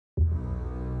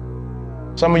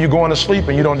Some of you going to sleep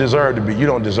and you don't deserve to be. You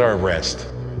don't deserve rest.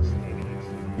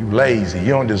 You lazy. You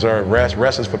don't deserve rest.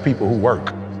 Rest is for people who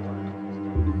work.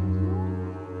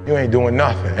 You ain't doing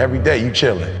nothing. Every day you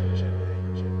chilling.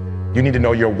 You need to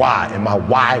know your why, and my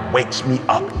why wakes me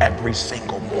up every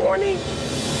single morning.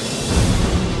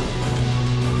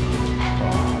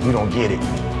 Oh, you don't get it.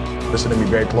 Listen to me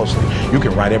very closely. You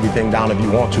can write everything down if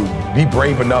you want to. Be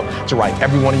brave enough to write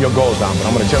every one of your goals down. But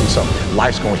I'm going to tell you something.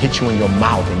 Life's going to hit you in your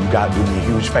mouth, and you got to do me a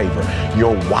huge favor.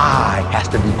 Your why has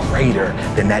to be greater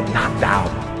than that knocked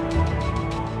out.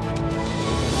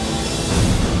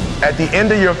 At the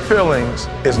end of your feelings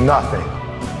is nothing.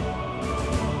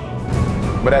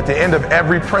 But at the end of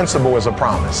every principle is a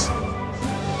promise.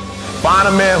 Find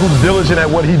a man who's diligent at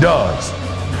what he does,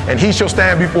 and he shall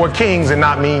stand before kings and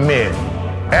not mean men.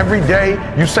 Every day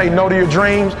you say no to your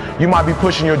dreams, you might be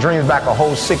pushing your dreams back a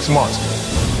whole 6 months.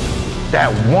 That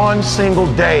one single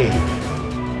day,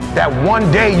 that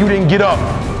one day you didn't get up,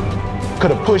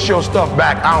 could have pushed your stuff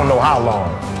back I don't know how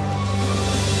long.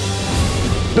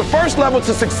 The first level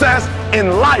to success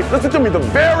in life, listen to me, the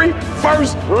very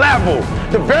first level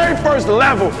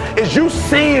is you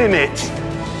seeing it.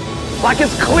 Like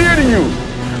it's clear to you.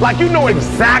 Like you know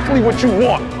exactly what you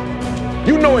want.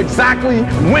 You know exactly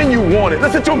when you want it.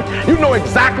 Listen to me. You know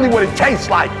exactly what it tastes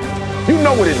like. You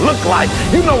know what it looks like.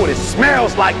 You know what it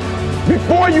smells like.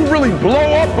 Before you really blow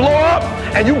up,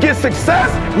 and you get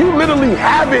success, you literally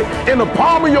have it in the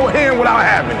palm of your hand without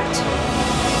having it.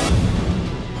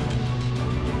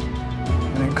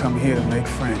 I didn't come here to make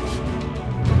friends.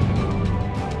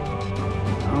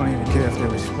 I don't even care if they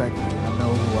respect me. I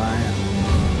know who I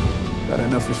am. Got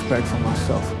enough respect for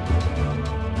myself.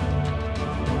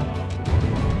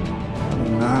 I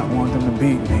do not want them to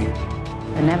beat me.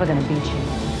 They're never gonna beat you.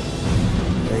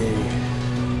 They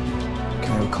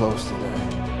came close to that.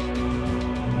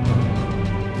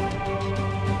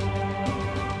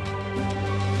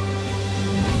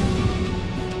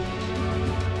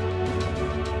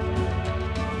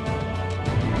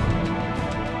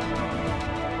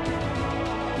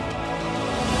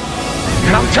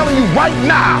 And I'm telling you right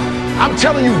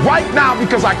now,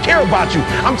 because I care about you.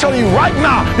 I'm telling you right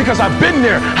now because I've been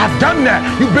there, I've done that.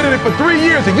 You've been in it for 3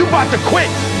 years and you about to quit.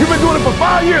 You've been doing it for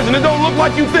 5 years and it don't look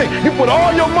like you think. You put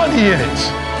all your money in it.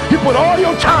 You put all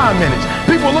your time in it.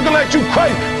 People looking at you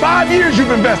crazy. 5 years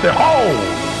you've invested whole.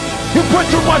 You put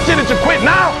too much in it to quit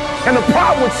now. And the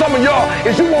problem with some of y'all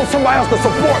is you want somebody else to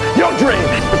support your dream.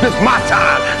 But this is my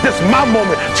time. This is my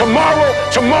moment. Tomorrow,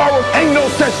 ain't no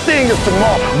such thing as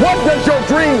tomorrow. What does your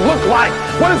dream look like?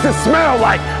 What does it smell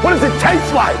like? What does it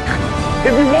taste like?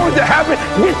 If you want it to happen,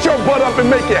 get your butt up and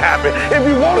make it happen. If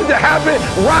you want it to happen,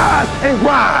 rise and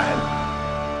grind.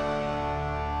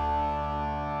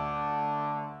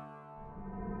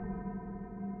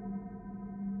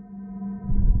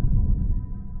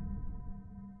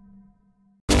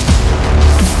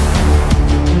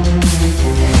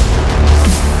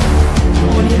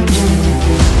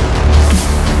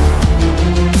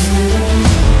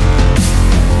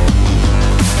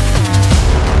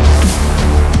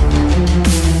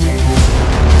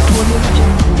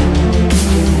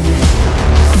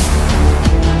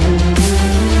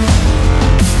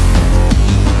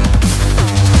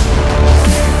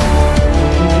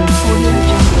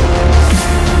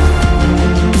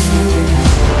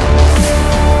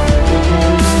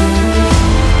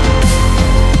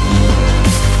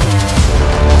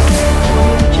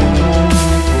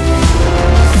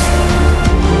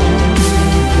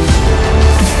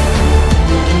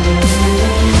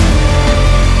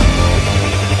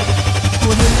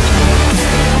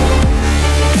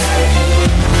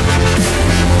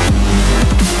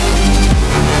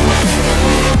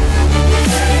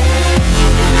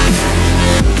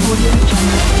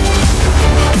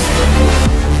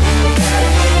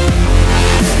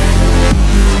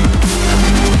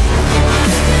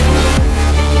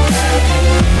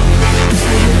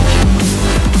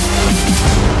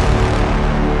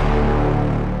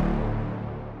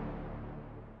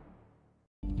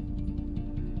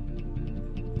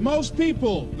 Most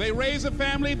people, they raise a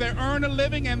family, they earn a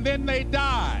living, and then they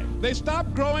die. They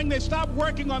stop growing, they stop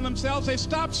working on themselves, they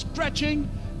stop stretching,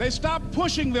 they stop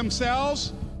pushing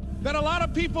themselves. That a lot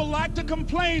of people like to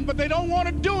complain, but they don't want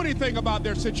to do anything about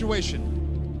their situation.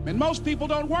 And most people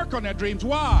don't work on their dreams.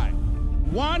 Why?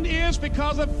 One is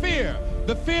because of fear.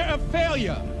 The fear of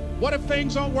failure. What if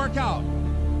things don't work out?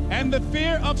 And the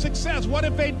fear of success. What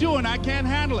if they do and I can't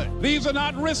handle it? These are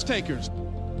not risk takers.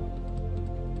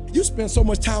 You spend so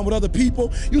much time with other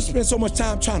people. You spend so much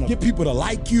time trying to get people to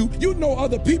like you. You know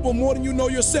other people more than you know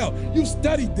yourself. You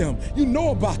studied them. You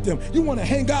know about them. You want to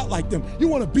hang out like them. You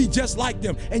want to be just like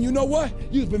them. And you know what?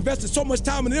 You've invested so much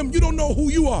time in them, you don't know who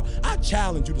you are. I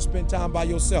challenge you to spend time by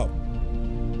yourself.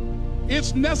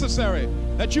 It's necessary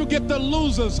that you get the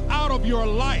losers out of your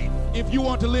life if you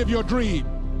want to live your dream.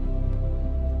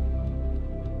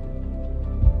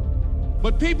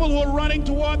 But people who are running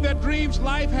toward their dreams,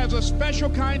 life has a special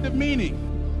kind of meaning.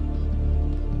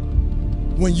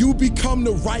 When you become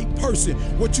the right person,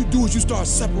 what you do is you start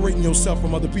separating yourself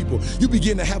from other people. You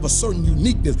begin to have a certain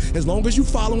uniqueness. As long as you're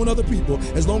following other people,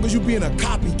 as long as you're being a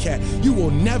copycat, you will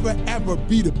never ever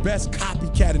be the best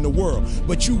copycat in the world.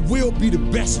 But you will be the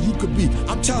best you could be.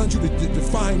 I'm telling you to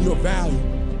define your value.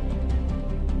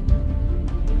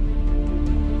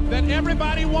 That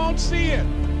everybody won't see it.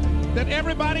 That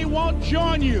everybody won't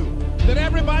join you, that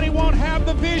everybody won't have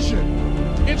the vision.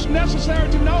 It's necessary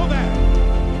to know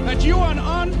that you are an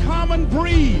uncommon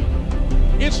breed.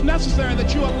 It's necessary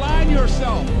that you align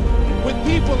yourself with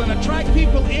people and attract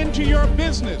people into your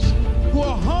business who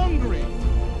are hungry,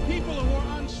 people who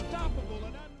are unstoppable.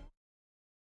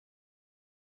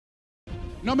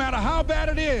 No matter how bad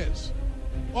it is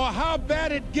or how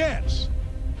bad it gets,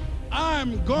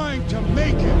 I'm going to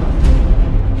make it.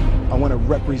 I want to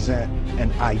represent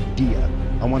an idea.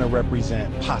 I want to represent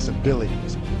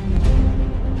possibilities.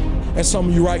 And some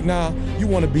of you right now, you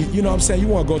want to be, you know what I'm saying, you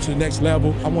want to go to the next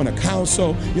level. I want to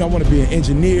counsel, I want to be an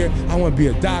engineer, I want to be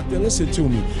a doctor. Listen to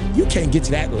me, you can't get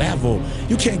to that level.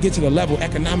 You can't get to the level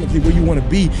economically where you want to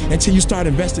be until you start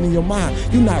investing in your mind.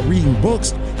 You're not reading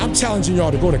books. I'm challenging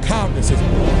y'all to go to conferences.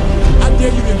 I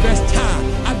dare you to invest time.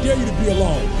 I dare you to be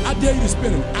alone. I dare you to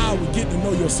spend an hour getting to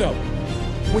know yourself.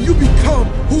 When you become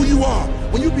who you are,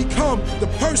 when you become the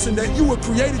person that you were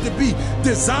created to be,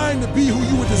 designed to be who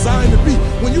you were designed to be,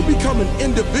 when you become an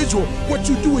individual, what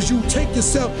you do is you take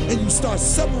yourself and you start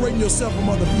separating yourself from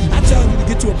other people. I challenge you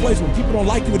to get to a place where people don't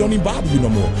like you, it don't even bother you no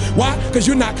more. Why? Because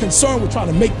you're not concerned with trying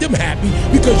to make them happy,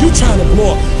 because you're trying to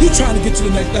blow up. You're trying to get to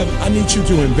the next level. I need you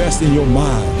to invest in your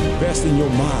mind. Invest in your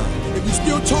mind. If you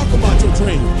still talking about your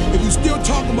dream, if you still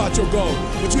talking about your goal,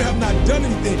 but you have not done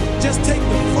anything, just take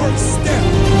the first step.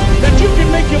 That you can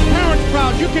make your parents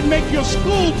proud, you can make your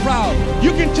school proud,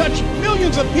 you can touch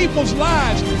millions of people's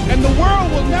lives, and the world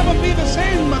will never be the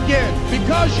same again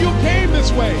because you came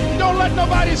this way. Don't let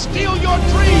nobody steal your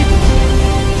dream.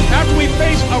 After we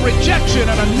face a rejection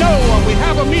and a no, or we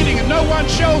have a meeting and no one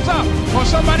shows up, or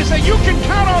somebody say, you can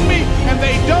count on me, and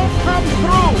they don't come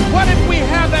through. What if we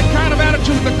have that kind of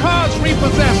attitude? The car's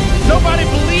repossessed. Nobody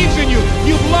believes in you.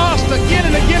 You've lost again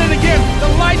and again and again. The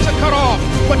lights are cut off,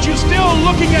 but you're still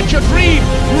looking at your dream,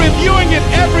 reviewing it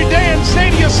every day, and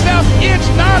say to yourself, it's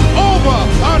not over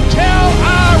until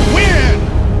I win.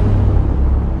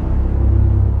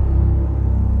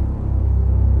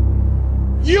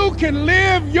 You can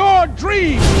live your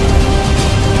dream.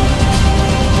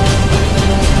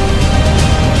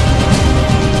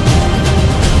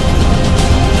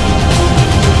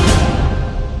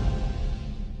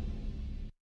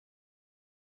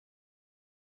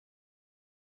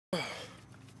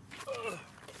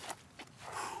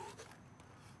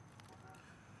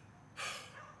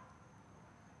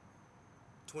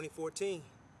 (2014)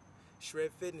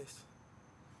 Shred Fitness.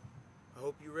 I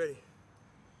hope you're ready.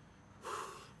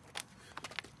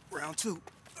 Round 2.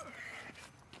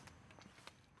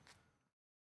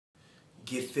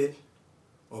 Get fit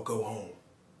or go home.